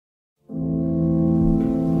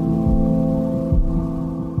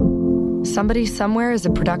Somebody Somewhere is a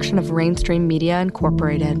production of Rainstream Media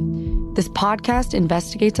Incorporated. This podcast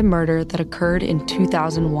investigates a murder that occurred in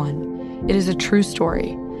 2001. It is a true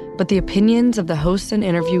story, but the opinions of the hosts and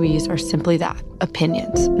interviewees are simply that,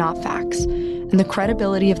 opinions, not facts. And the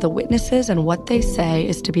credibility of the witnesses and what they say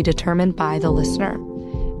is to be determined by the listener.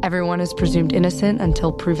 Everyone is presumed innocent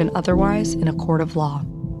until proven otherwise in a court of law.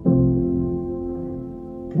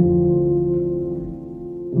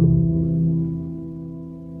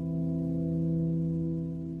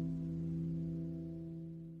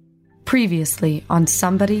 Previously on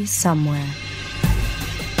Somebody Somewhere.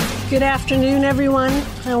 Good afternoon, everyone.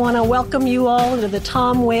 I want to welcome you all to the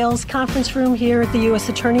Tom Wales conference room here at the U.S.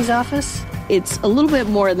 Attorney's Office. It's a little bit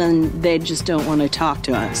more than they just don't want to talk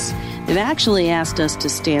to us. They've actually asked us to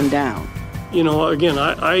stand down. You know, again,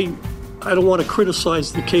 I don't want to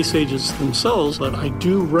criticize the case agents themselves, but I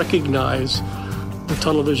do recognize the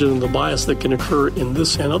tunnel vision and the bias that can occur in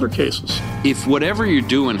this and other cases. If whatever you're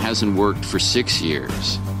doing hasn't worked for 6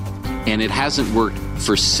 years, and it hasn't worked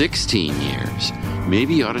for 16 years,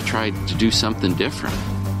 maybe you ought to try to do something different.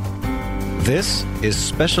 This is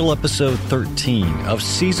special episode 13 of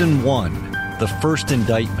season 1, The First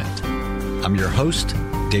Indictment. I'm your host,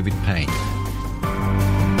 David Payne.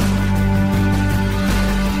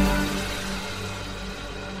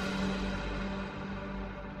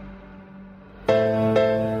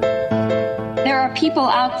 People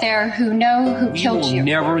out there who know who killed you. We will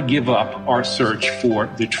never give up our search for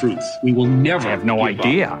the truth. We will never. I have no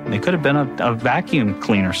idea. They could have been a vacuum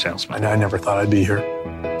cleaner salesman. I never thought I'd be here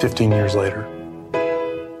 15 years later.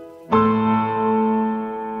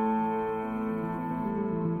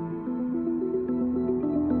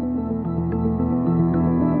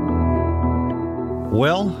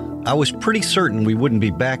 Well, I was pretty certain we wouldn't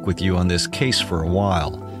be back with you on this case for a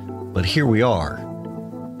while, but here we are.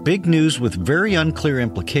 Big news with very unclear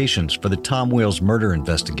implications for the Tom Wales murder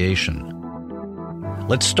investigation.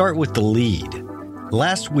 Let's start with the lead.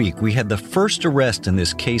 Last week, we had the first arrest in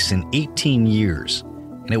this case in 18 years,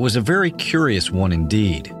 and it was a very curious one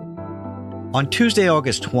indeed. On Tuesday,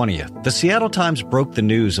 August 20th, the Seattle Times broke the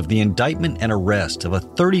news of the indictment and arrest of a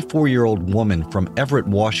 34-year-old woman from Everett,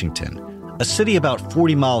 Washington, a city about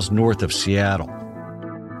 40 miles north of Seattle.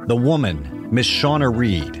 The woman, Miss Shauna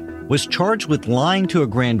Reed, was charged with lying to a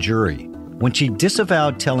grand jury when she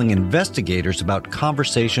disavowed telling investigators about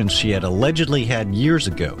conversations she had allegedly had years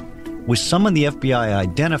ago with someone the FBI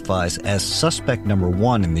identifies as suspect number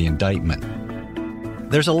 1 in the indictment.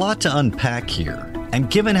 There's a lot to unpack here, and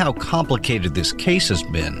given how complicated this case has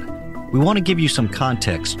been, we want to give you some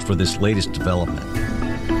context for this latest development.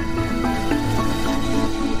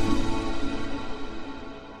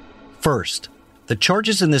 First, the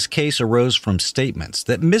charges in this case arose from statements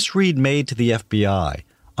that Miss Reed made to the FBI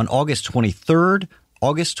on August 23rd,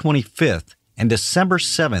 August 25th, and December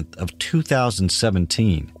 7th of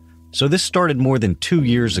 2017. So this started more than 2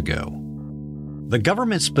 years ago. The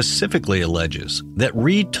government specifically alleges that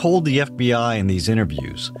Reed told the FBI in these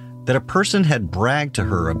interviews that a person had bragged to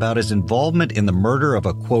her about his involvement in the murder of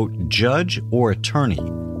a, quote, judge or attorney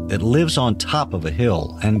that lives on top of a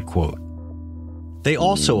hill, end quote. They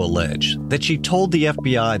also allege that she told the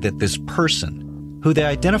FBI that this person, who they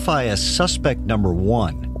identify as suspect number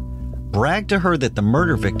 1, bragged to her that the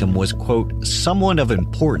murder victim was, quote, someone of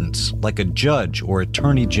importance, like a judge or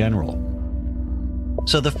attorney general.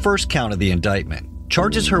 So the first count of the indictment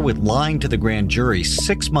charges her with lying to the grand jury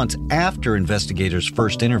 6 months after investigators'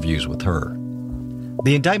 first interviews with her.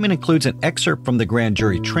 The indictment includes an excerpt from the grand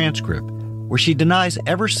jury transcript where she denies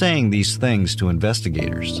ever saying these things to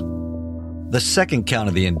investigators. The second count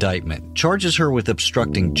of the indictment charges her with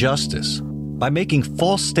obstructing justice by making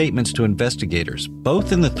false statements to investigators,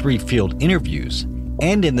 both in the 3 field interviews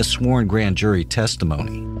and in the sworn grand jury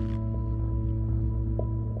testimony.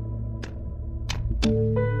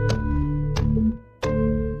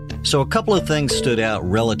 So a couple of things stood out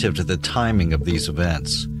relative to the timing of these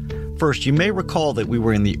events. First, you may recall that we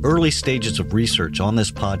were in the early stages of research on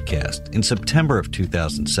this podcast in September of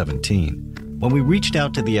 2017. When we reached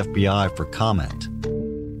out to the FBI for comment.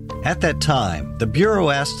 At that time, the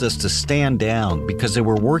Bureau asked us to stand down because they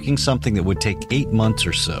were working something that would take 8 months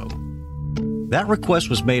or so. That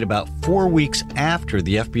request was made about 4 weeks after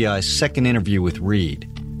the FBI's second interview with Reed,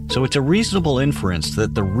 so it's a reasonable inference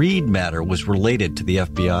that the Reed matter was related to the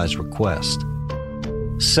FBI's request.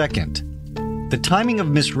 Second, the timing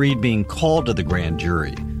of Miss Reed being called to the grand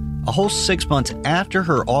jury, a whole 6 months after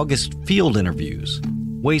her August field interviews,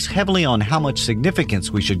 weighs heavily on how much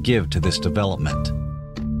significance we should give to this development.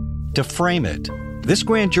 To frame it, This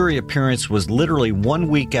grand jury appearance was literally 1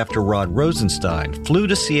 week after Rod Rosenstein flew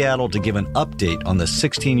to Seattle to give an update on the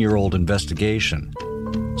 16-year-old investigation.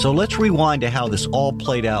 So let's rewind to how this all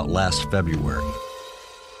played out last February.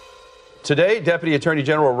 Today, Deputy Attorney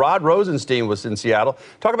General Rod Rosenstein was in Seattle.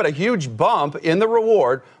 Talk about a huge bump in the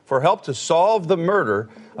reward for help to solve the murder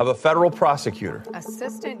of a federal prosecutor.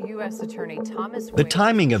 Assistant U.S. Attorney Thomas. The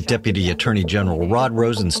timing of Deputy Attorney General Rod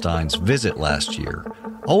Rosenstein's visit last year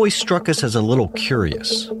always struck us as a little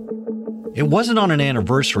curious. It wasn't on an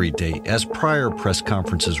anniversary date, as prior press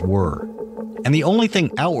conferences were. And the only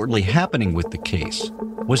thing outwardly happening with the case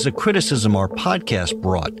was the criticism our podcast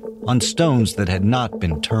brought on stones that had not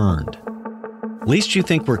been turned. Least you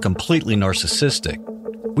think we're completely narcissistic.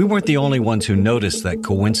 We weren't the only ones who noticed that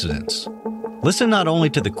coincidence. Listen not only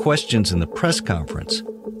to the questions in the press conference,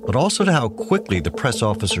 but also to how quickly the press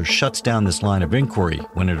officer shuts down this line of inquiry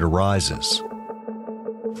when it arises.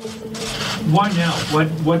 Why now?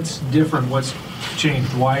 What's different? What's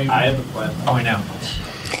changed? Why? I have a question. Why now?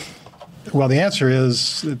 Well, the answer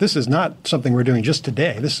is that this is not something we're doing just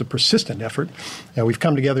today. This is a persistent effort. We've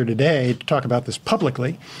come together today to talk about this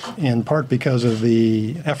publicly, in part because of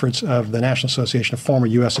the efforts of the National Association of Former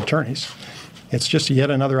U.S. Attorneys. It's just yet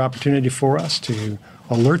another opportunity for us to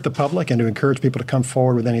alert the public and to encourage people to come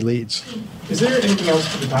forward with any leads. Is there anything else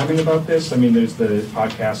to the timing about this? I mean, there's the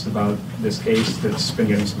podcast about this case that's been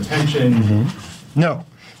getting some attention. Mm-hmm. No.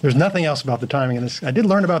 There's nothing else about the timing of this. I did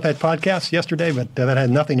learn about that podcast yesterday, but that had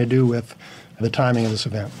nothing to do with the timing of this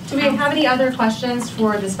event. Do we have any other questions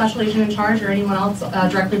for the special agent in charge or anyone else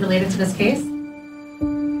directly related to this case?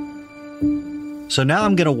 So now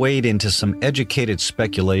I'm going to wade into some educated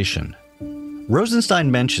speculation. Rosenstein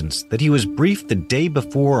mentions that he was briefed the day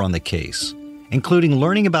before on the case, including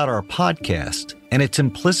learning about our podcast and its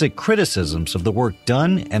implicit criticisms of the work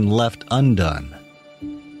done and left undone.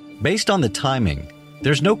 Based on the timing,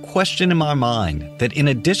 there's no question in my mind that in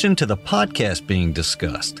addition to the podcast being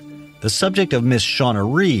discussed, the subject of Miss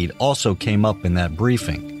Shauna Reed also came up in that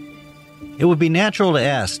briefing. It would be natural to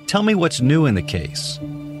ask, tell me what's new in the case.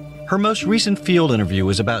 Her most recent field interview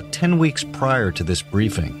was about 10 weeks prior to this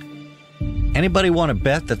briefing. Anybody want to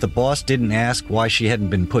bet that the boss didn't ask why she hadn't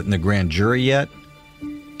been put in the grand jury yet?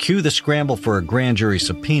 Cue the scramble for a grand jury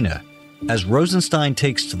subpoena as Rosenstein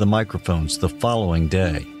takes to the microphones the following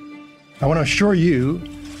day. I want to assure you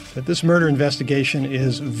that this murder investigation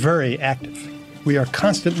is very active. We are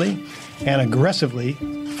constantly and aggressively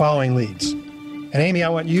following leads. And Amy, I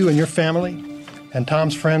want you and your family and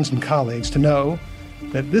Tom's friends and colleagues to know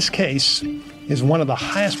that this case is one of the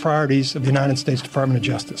highest priorities of the United States Department of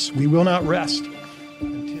Justice. We will not rest.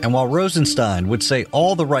 And while Rosenstein would say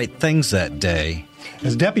all the right things that day,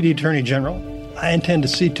 as Deputy Attorney General, I intend to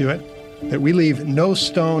see to it that we leave no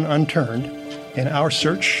stone unturned in our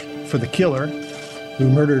search for the killer who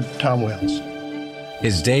murdered Tom Wales.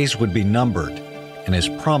 His days would be numbered and his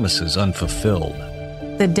promises unfulfilled.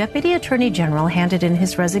 The Deputy Attorney General handed in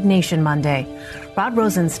his resignation Monday. Rod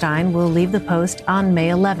Rosenstein will leave the post on May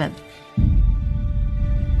 11th.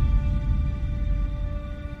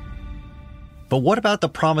 But what about the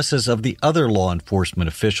promises of the other law enforcement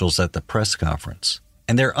officials at the press conference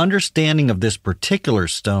and their understanding of this particular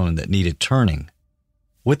stone that needed turning?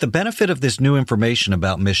 With the benefit of this new information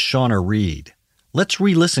about Miss Shauna Reed, let's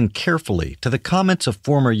re-listen carefully to the comments of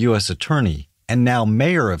former U.S. Attorney and now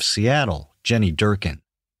Mayor of Seattle, Jenny Durkan.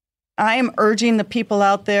 I am urging the people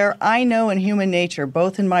out there, I know in human nature,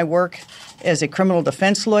 both in my work as a criminal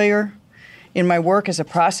defense lawyer, in my work as a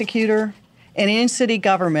prosecutor, and in city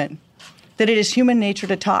government, that it is human nature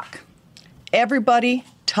to talk. Everybody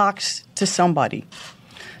talks to somebody.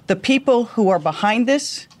 The people who are behind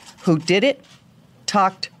this, who did it,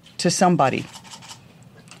 talked to somebody.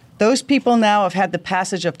 Those people now have had the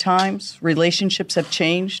passage of times, relationships have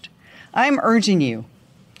changed. I'm urging you,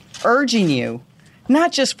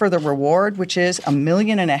 not just for the reward, which is $1.5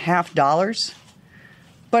 million,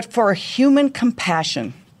 but for human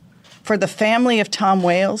compassion, for the family of Tom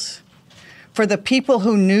Wales, for the people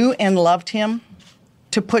who knew and loved him,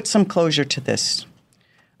 to put some closure to this.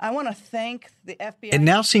 I want to thank the FBI. It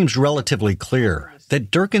now seems relatively clear that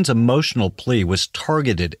Durkan's emotional plea was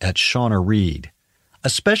targeted at Shauna Reed,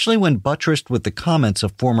 especially when buttressed with the comments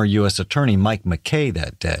of former U.S. Attorney Mike McKay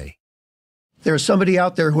that day. There's somebody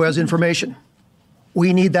out there who has information.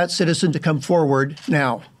 We need that citizen to come forward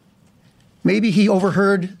now. Maybe he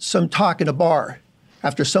overheard some talk in a bar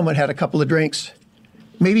after someone had a couple of drinks.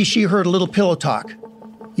 Maybe she heard a little pillow talk.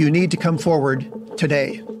 You need to come forward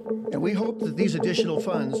today. And we hope that these additional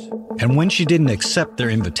funds... And when she didn't accept their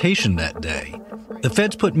invitation that day, the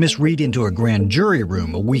feds put Miss Reed into a grand jury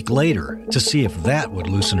room a week later to see if that would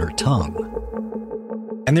loosen her tongue.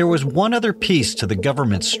 And there was one other piece to the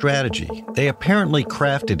government's strategy they apparently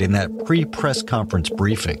crafted in that pre-press conference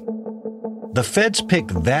briefing. The feds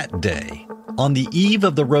picked that day, on the eve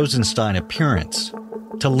of the Rosenstein appearance,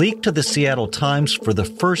 to leak to the Seattle Times for the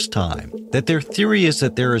first time that their theory is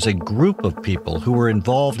that there is a group of people who were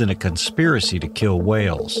involved in a conspiracy to kill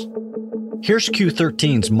whales. Here's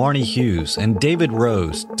Q13's Marnie Hughes and David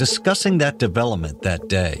Rose discussing that development that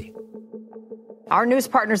day. Our news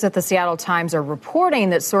partners at the Seattle Times are reporting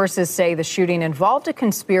that sources say the shooting involved a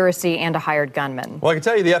conspiracy and a hired gunman. Well, I can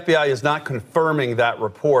tell you the FBI is not confirming that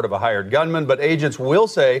report of a hired gunman, but agents will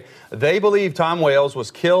say they believe Tom Wales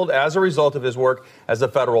was killed as a result of his work as a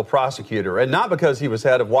federal prosecutor, and not because he was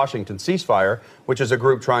head of Washington Ceasefire, which is a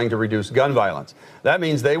group trying to reduce gun violence. That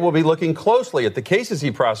means they will be looking closely at the cases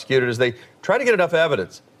he prosecuted as they try to get enough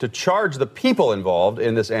evidence to charge the people involved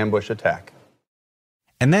in this ambush attack.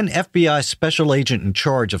 And then FBI Special Agent in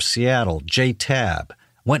charge of Seattle, Jay Tabb,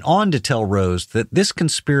 went on to tell Rose that this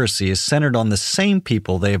conspiracy is centered on the same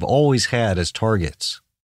people they have always had as targets,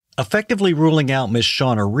 effectively ruling out Miss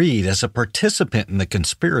Shauna Reed as a participant in the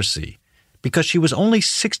conspiracy because she was only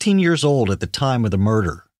 16 years old at the time of the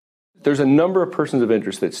murder. There's a number of persons of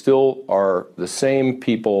interest that still are the same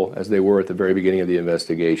people as they were at the very beginning of the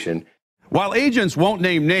investigation. While agents won't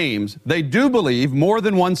name names, they do believe more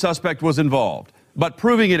than one suspect was involved. But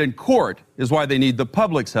proving it in court is why they need the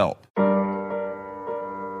public's help.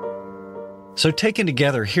 So taken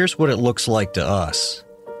together, here's what it looks like to us.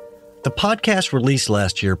 The podcast released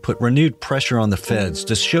last year put renewed pressure on the feds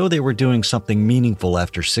to show they were doing something meaningful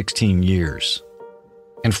after 16 years.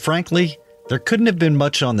 And frankly, there couldn't have been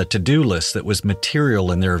much on the to-do list that was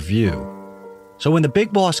material in their view. So when the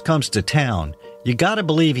big boss comes to town, you gotta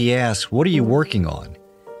believe he asks, "What are you working on?"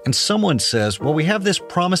 And someone says, "Well, we have this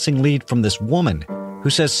promising lead from this woman who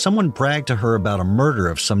says someone bragged to her about a murder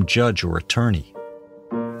of some judge or attorney."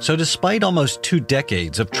 So despite almost 2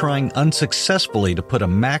 decades of trying unsuccessfully to put a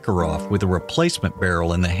Makarov with a replacement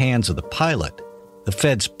barrel in the hands of the pilot, the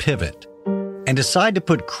feds pivot and decide to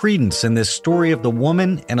put credence in this story of the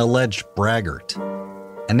woman and alleged braggart.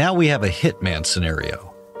 And now we have a hitman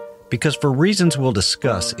scenario, because for reasons we'll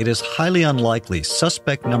discuss, it is highly unlikely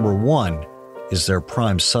suspect number 1 is their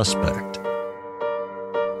prime suspect.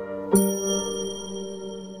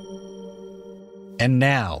 And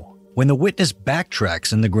now, when the witness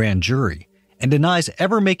backtracks in the grand jury and denies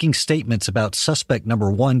ever making statements about suspect number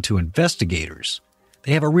 1 to investigators,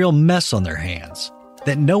 they have a real mess on their hands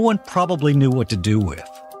that no one probably knew what to do with.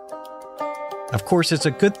 Of course, it's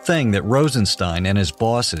a good thing that Rosenstein and his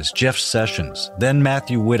bosses, Jeff Sessions, then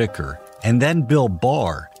Matthew Whitaker, and then Bill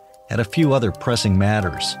Barr, had a few other pressing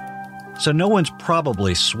matters. So no one's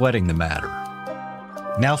probably sweating the matter.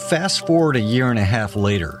 Now fast forward 1.5 years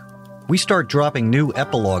later, we start dropping new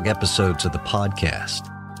epilogue episodes of the podcast.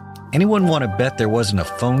 Anyone want to bet there wasn't a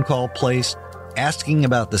phone call placed asking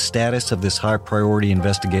about the status of this high-priority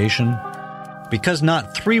investigation? Because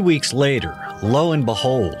not 3 weeks later, lo and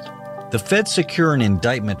behold, the feds secure an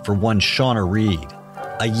indictment for one Shauna Reed,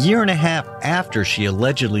 1.5 years after she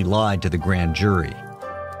allegedly lied to the grand jury.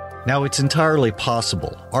 Now, it's entirely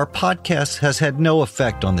possible our podcast has had no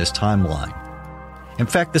effect on this timeline. In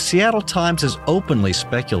fact, the Seattle Times is openly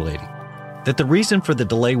speculating that the reason for the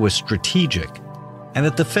delay was strategic and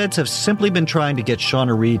that the feds have simply been trying to get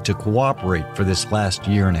Shauna Reed to cooperate for this last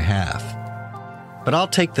 1.5 years. But I'll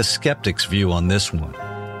take the skeptic's view on this one,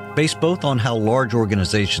 based both on how large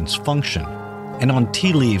organizations function and on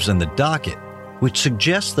tea leaves in the docket, which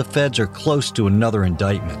suggests the feds are close to another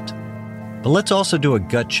indictment. But let's also do a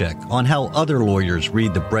gut check on how other lawyers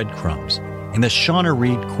read the breadcrumbs in the Shauna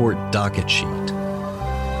Reed court docket sheet.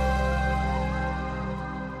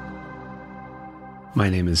 My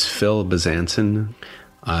name is Phil Bezanson.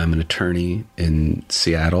 I'm an attorney in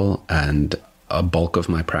Seattle, and a bulk of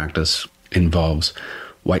my practice involves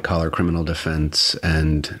white-collar criminal defense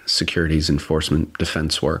and securities enforcement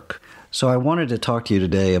defense work. So I wanted to talk to you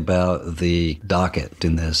today about the docket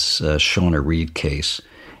in this Shauna Reed case.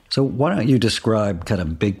 So why don't you describe kind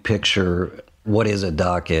of big picture, what is a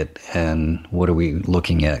docket and what are we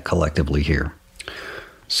looking at collectively here?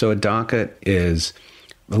 So a docket is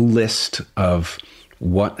a list of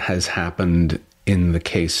what has happened in the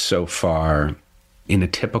case so far. In a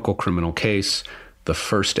typical criminal case, the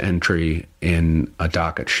first entry in a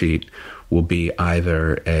docket sheet will be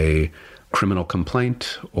either a criminal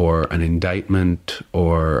complaint or an indictment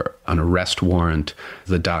or an arrest warrant,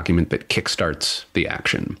 the document that kickstarts the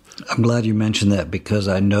action. I'm glad you mentioned that because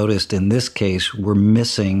I noticed in this case we're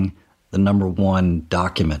missing the number 1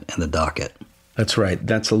 document in the docket. That's right.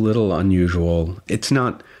 That's a little unusual. It's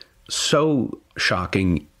not so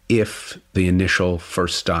shocking if the initial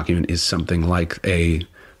first document is something like a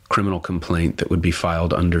criminal complaint that would be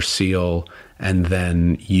filed under seal and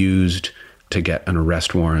then used to get an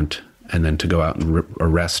arrest warrant and then to go out and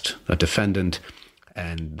arrest a defendant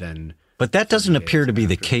and then... But that doesn't appear to be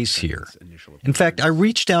the case here. In fact, I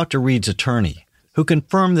reached out to Reed's attorney, who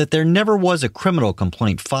confirmed that there never was a criminal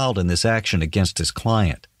complaint filed in this action against his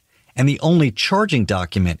client, and the only charging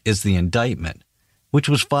document is the indictment, which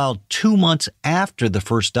was filed 2 months after the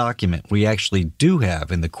first document we actually do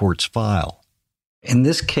have in the court's file. In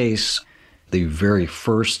this case, the very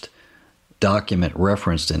first document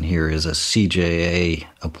referenced in here is a CJA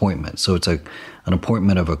appointment. So it's an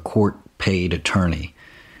appointment of a court-paid attorney.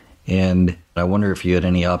 And I wonder if you had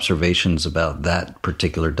any observations about that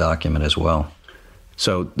particular document as well.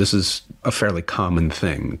 So this is a fairly common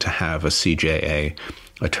thing to have a CJA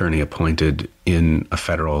attorney appointed in a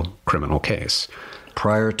federal criminal case.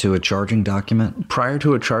 Prior to a charging document? Prior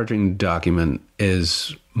to a charging document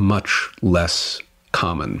is much less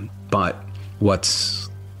common. But what's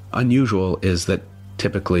unusual is that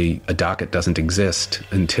typically a docket doesn't exist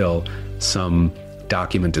until some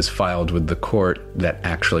document is filed with the court that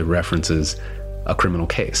actually references a criminal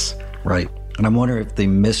case. Right. And I'm wondering if the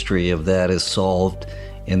mystery of that is solved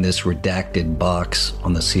in this redacted box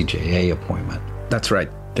on the CJA appointment. That's right.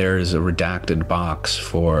 There is a redacted box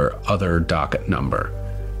for other docket number,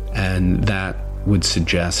 and that would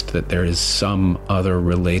suggest that there is some other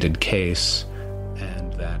related case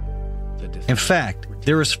and that In fact,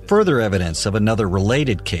 there is further evidence of another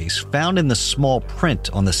related case found in the small print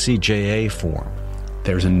on the CJA form.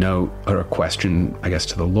 There's a note or a question, I guess,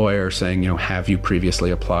 to the lawyer saying, have you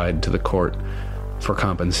previously applied to the court for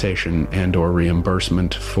compensation and or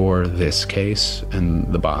reimbursement for this case?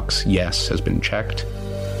 And the box, yes, has been checked.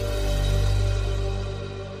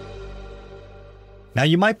 Now,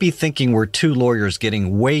 you might be thinking we're two lawyers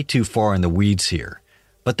getting way too far in the weeds here,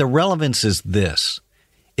 but the relevance is this.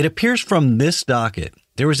 It appears from this docket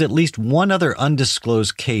there was at least one other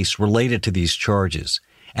undisclosed case related to these charges,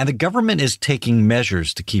 and the government is taking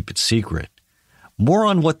measures to keep it secret. More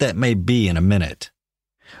on what that may be in a minute.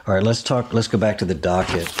 All right, let's go back to the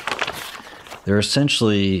docket. There are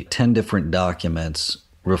essentially 10 different documents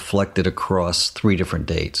reflected across 3 different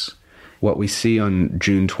dates. What we see on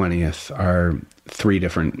June 20th are 3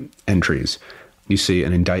 different entries. You see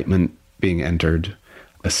an indictment being entered,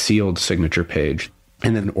 a sealed signature page,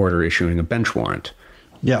 and then an order issuing a bench warrant.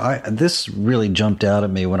 Yeah, this really jumped out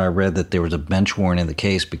at me when I read that there was a bench warrant in the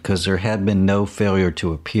case because there had been no failure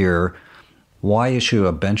to appear. Why issue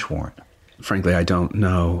a bench warrant? Frankly, I don't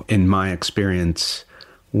know. In my experience,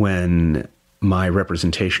 when my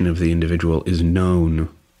representation of the individual is known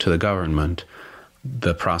to the government,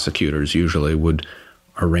 the prosecutors usually would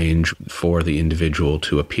arrange for the individual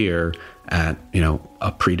to appear at,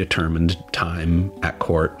 a predetermined time at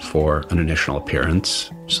court for an initial appearance.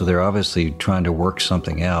 So they're obviously trying to work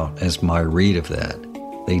something out, as my read of that.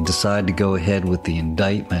 They decide to go ahead with the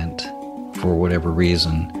indictment for whatever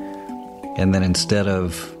reason, and then instead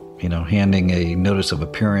of, handing a notice of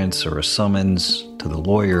appearance or a summons to the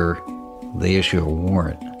lawyer, they issue a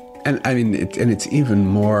warrant. And it's even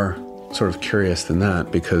more sort of curious than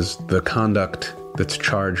that, because the conduct that's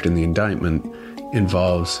charged in the indictment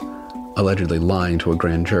involves allegedly lying to a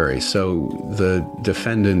grand jury. So the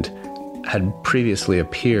defendant had previously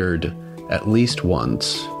appeared at least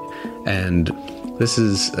once, and this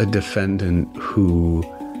is a defendant who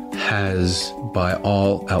has, by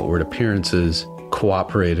all outward appearances,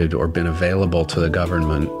 cooperated or been available to the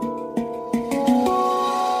government.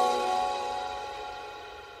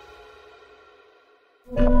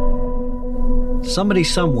 Somebody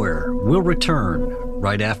Somewhere will return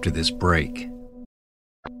right after this break.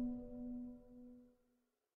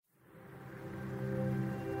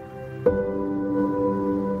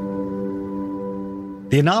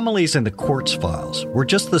 The anomalies in the court's files were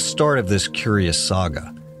just the start of this curious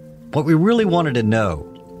saga. What we really wanted to know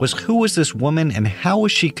was who was this woman and how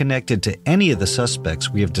was she connected to any of the suspects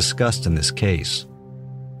we have discussed in this case.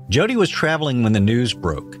 Jody was traveling when the news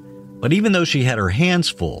broke, but even though she had her hands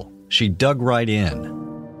full, she dug right in.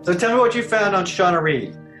 So tell me what you found on Shauna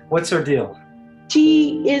Reed. What's her deal?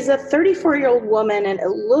 She is a 34-year-old woman, and it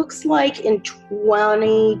looks like in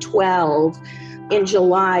 2012, in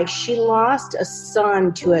July, she lost a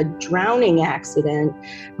son to a drowning accident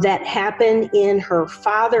that happened in her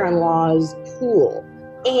father-in-law's pool.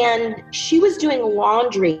 And she was doing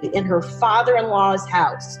laundry in her father-in-law's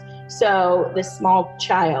house. So the small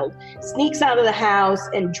child sneaks out of the house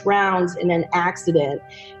and drowns in an accident.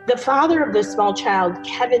 The father of the small child,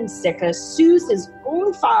 Kevin Sicka, sues his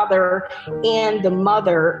own father and the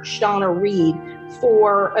mother, Shauna Reed,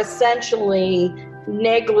 for essentially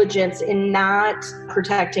negligence in not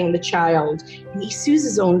protecting the child. And he sues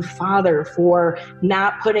his own father for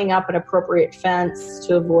not putting up an appropriate fence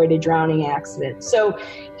to avoid a drowning accident. So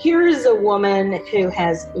here is a woman who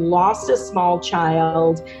has lost a small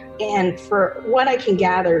child, and for what I can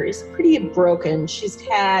gather is pretty broken. She's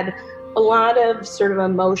had a lot of sort of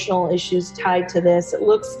emotional issues tied to this. It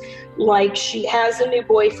looks like she has a new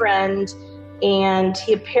boyfriend, and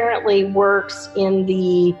he apparently works in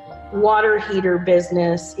the water heater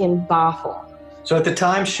business in Bothell. So at the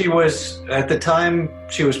time she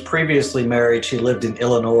was previously married, she lived in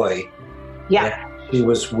Illinois. Yeah. She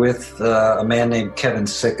was with a man named Kevin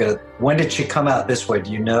Sicca. When did she come out this way?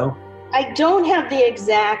 Do you know? I don't have the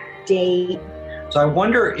exact date. So I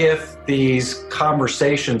wonder if these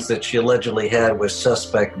conversations that she allegedly had with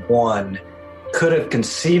suspect one could have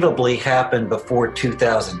conceivably happened before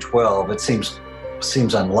 2012. It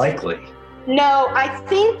seems unlikely. No, I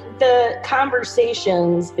think the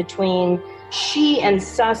conversations between she and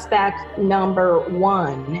suspect number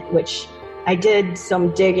one, which I did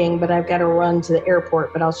some digging, but I've got to run to the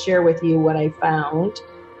airport, but I'll share with you what I found.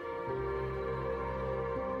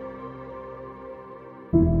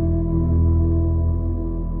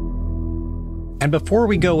 And before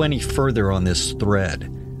we go any further on this thread,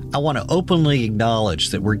 I want to openly acknowledge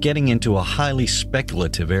that we're getting into a highly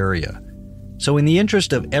speculative area. So in the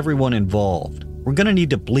interest of everyone involved, we're going to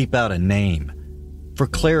need to bleep out a name. For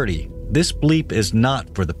clarity, this bleep is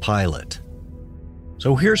not for the pilot.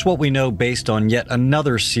 So here's what we know based on yet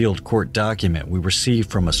another sealed court document we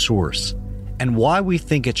received from a source, and why we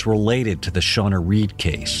think it's related to the Shauna Reed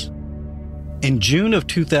case. In June of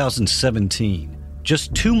 2017,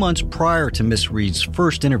 just 2 months prior to Miss Reed's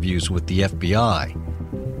first interviews with the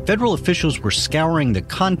FBI, federal officials were scouring the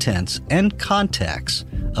contents and contacts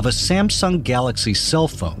of a Samsung Galaxy cell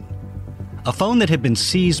phone, a phone that had been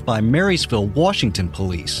seized by Marysville, Washington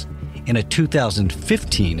police in a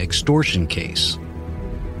 2015 extortion case.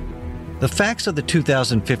 The facts of the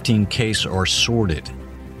 2015 case are sordid.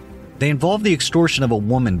 They involve the extortion of a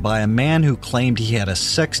woman by a man who claimed he had a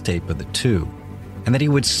sex tape of the two, and that he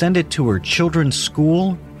would send it to her children's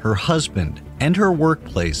school, her husband, and her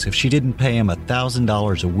workplace if she didn't pay him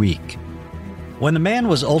 $1,000 a week. When the man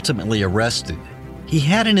was ultimately arrested, he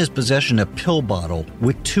had in his possession a pill bottle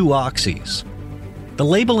with 2 oxys. The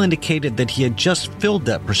label indicated that he had just filled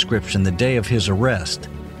that prescription the day of his arrest,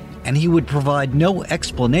 and he would provide no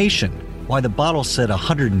explanation why the bottle said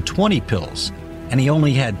 120 pills and he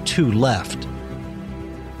only had 2 left.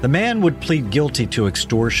 The man would plead guilty to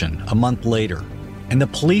extortion a month later, and the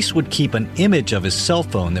police would keep an image of his cell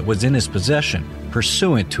phone that was in his possession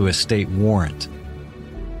pursuant to a state warrant.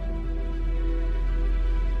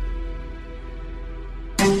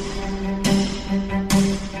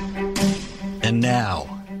 And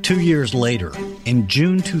now, 2 years later, in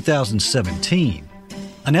June 2017,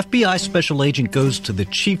 an FBI special agent goes to the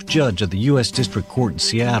chief judge of the U.S. District Court in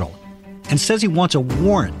Seattle and says he wants a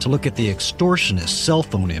warrant to look at the extortionist's cell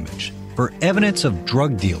phone image for evidence of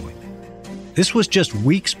drug dealing. This was just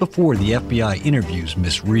weeks before the FBI interviews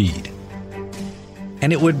Miss Reed.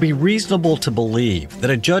 And it would be reasonable to believe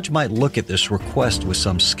that a judge might look at this request with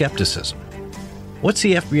some skepticism. What's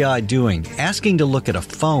the FBI doing asking to look at a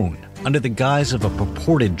phone under the guise of a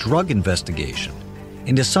purported drug investigation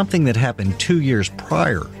into something that happened 2 years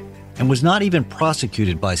prior and was not even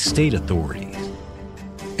prosecuted by state authorities?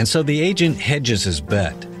 And so the agent hedges his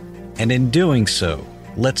bet, and in doing so,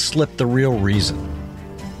 lets slip the real reason.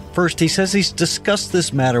 First, he says he's discussed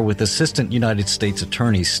this matter with Assistant United States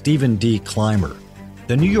Attorney Stephen D. Clymer,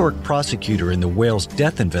 the New York prosecutor in the Wales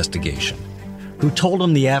death investigation, who told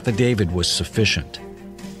him the affidavit was sufficient.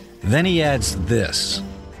 Then he adds this,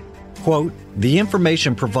 quote, "The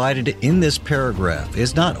information provided in this paragraph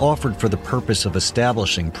is not offered for the purpose of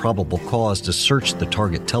establishing probable cause to search the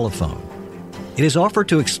target telephone. It is offered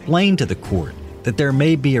to explain to the court that there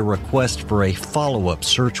may be a request for a follow-up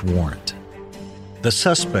search warrant." The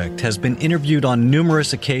suspect has been interviewed on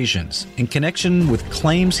numerous occasions in connection with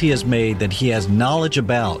claims he has made that he has knowledge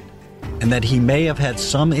about and that he may have had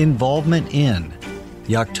some involvement in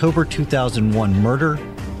the October 2001 murder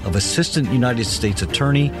of Assistant United States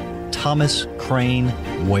Attorney Thomas Crane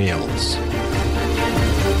Wales.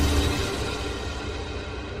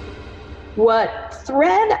 What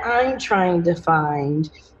thread I'm trying to find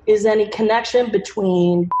is any connection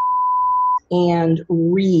between and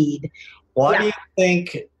Reed. Why do you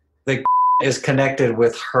think the is connected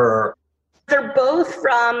with her? They're both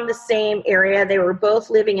from the same area. They were both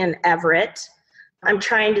living in Everett. I'm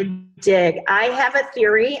trying to dig. I have a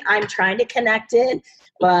theory. I'm trying to connect it,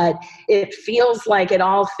 but it feels like it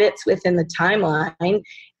all fits within the timeline.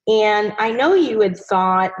 And I know you had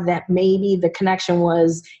thought that maybe the connection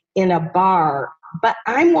was in a bar, but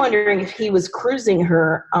I'm wondering if he was cruising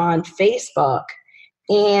her on Facebook,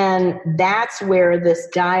 and that's where this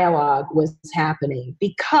dialogue was happening,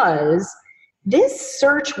 because this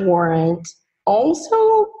search warrant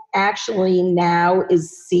also actually now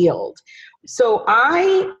is sealed. So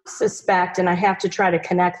I suspect, and I have to try to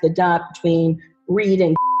connect the dot between Reed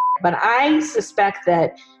and but I suspect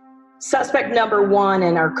that suspect number one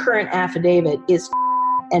in our current affidavit is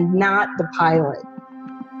and not the pilot.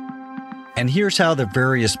 And here's how the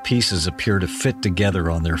various pieces appear to fit together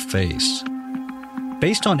on their face.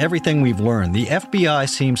 Based on everything we've learned, the FBI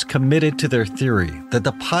seems committed to their theory that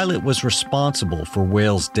the pilot was responsible for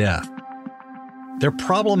Wales' death. Their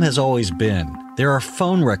problem has always been there are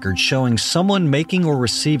phone records showing someone making or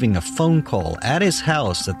receiving a phone call at his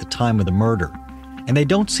house at the time of the murder, and they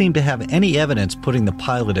don't seem to have any evidence putting the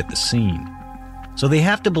pilot at the scene. So they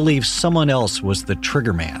have to believe someone else was the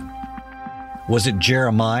triggerman. Was it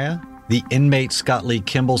Jeremiah, the inmate Scott Lee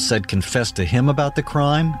Kimball said confessed to him about the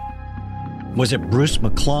crime? Was it Bruce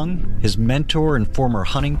McClung, his mentor and former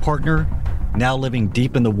hunting partner, now living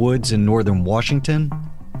deep in the woods in northern Washington?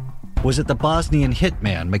 Was it the Bosnian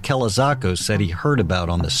hitman Mikel Azako said he heard about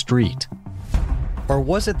on the street? Or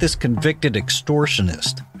was it this convicted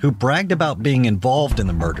extortionist who bragged about being involved in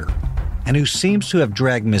the murder and who seems to have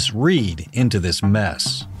dragged Miss Reed into this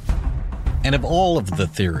mess? And of all of the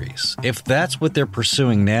theories, if that's what they're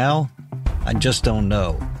pursuing now, I just don't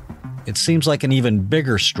know. It seems like an even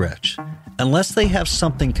bigger stretch, unless they have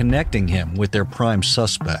something connecting him with their prime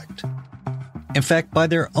suspect. In fact, by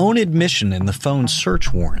their own admission in the phone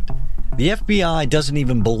search warrant, the FBI doesn't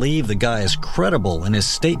even believe the guy is credible in his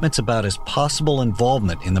statements about his possible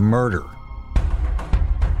involvement in the murder.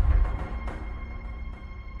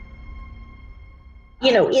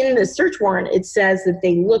 You know, in the search warrant, it says that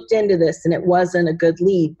they looked into this and it wasn't a good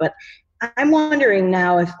lead. But I'm wondering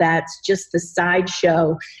now if that's just the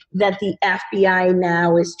sideshow that the FBI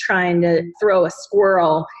now is trying to throw a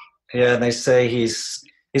squirrel. Yeah, and they say he's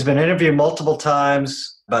been interviewed multiple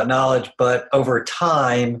times about knowledge, but over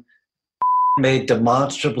time made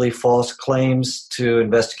demonstrably false claims to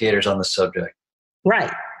investigators on the subject.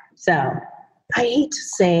 Right. So I hate to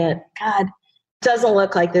say it. God, doesn't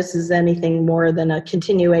look like this is anything more than a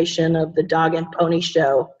continuation of the dog and pony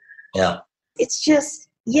show. Yeah. It's just,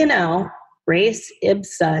 you know, res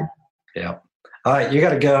ipsa. Yeah. All right, you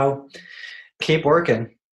got to go. Keep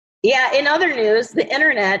working. Yeah, in other news, the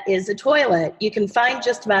internet is a toilet. You can find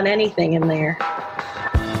just about anything in there.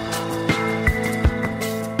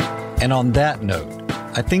 And on that note,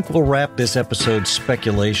 I think we'll wrap this episode's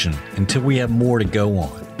speculation until we have more to go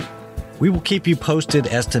on. We will keep you posted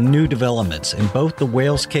as to new developments in both the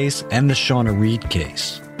Wales case and the Shauna Reed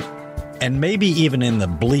case. And maybe even in the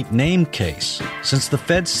Bleep Name case, since the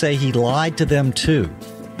feds say he lied to them too.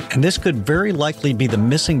 And this could very likely be the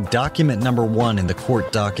missing document number 1 in the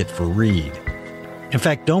court docket for Reed. In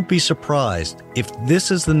fact, don't be surprised if this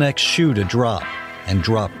is the next shoe to drop, and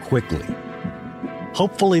drop quickly.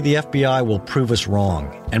 Hopefully the FBI will prove us wrong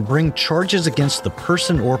and bring charges against the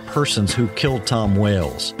person or persons who killed Tom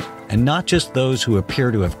Wales, and not just those who appear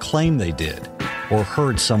to have claimed they did or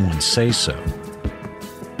heard someone say so.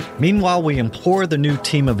 Meanwhile, we implore the new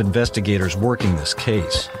team of investigators working this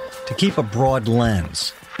case to keep a broad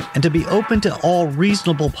lens and to be open to all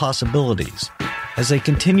reasonable possibilities as they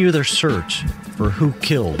continue their search for who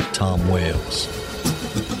killed Tom Wales.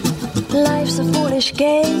 Life's a foolish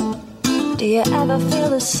game. Do you ever feel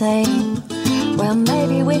the same? Well,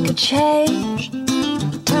 maybe we could change.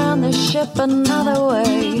 Turn the ship another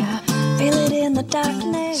way. Feel it in the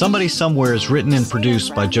darkness. Somebody Somewhere is written and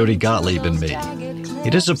produced by Jody Gottlieb and me.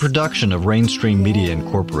 It is a production of Rainstream Media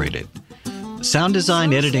Incorporated. Sound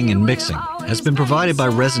design, editing, and mixing has been provided by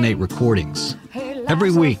Resonate Recordings. Every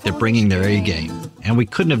week they're bringing their A game, and we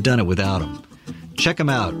couldn't have done it without them. Check them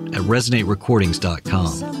out at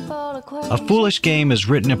resonaterecordings.com. A Foolish Game is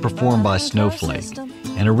written and performed by Snowflake,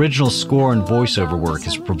 and original score and voiceover work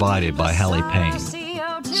is provided by Hallie Payne.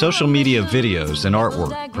 Social media videos and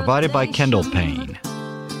artwork provided by Kendall Payne.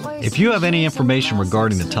 If you have any information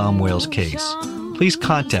regarding the Tom Wales case, please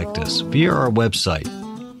contact us via our website,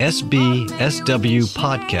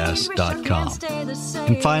 sbswpodcast.com.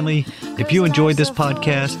 And finally, if you enjoyed this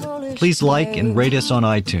podcast, please like and rate us on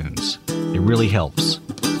iTunes. It really helps.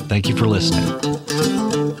 Thank you for listening.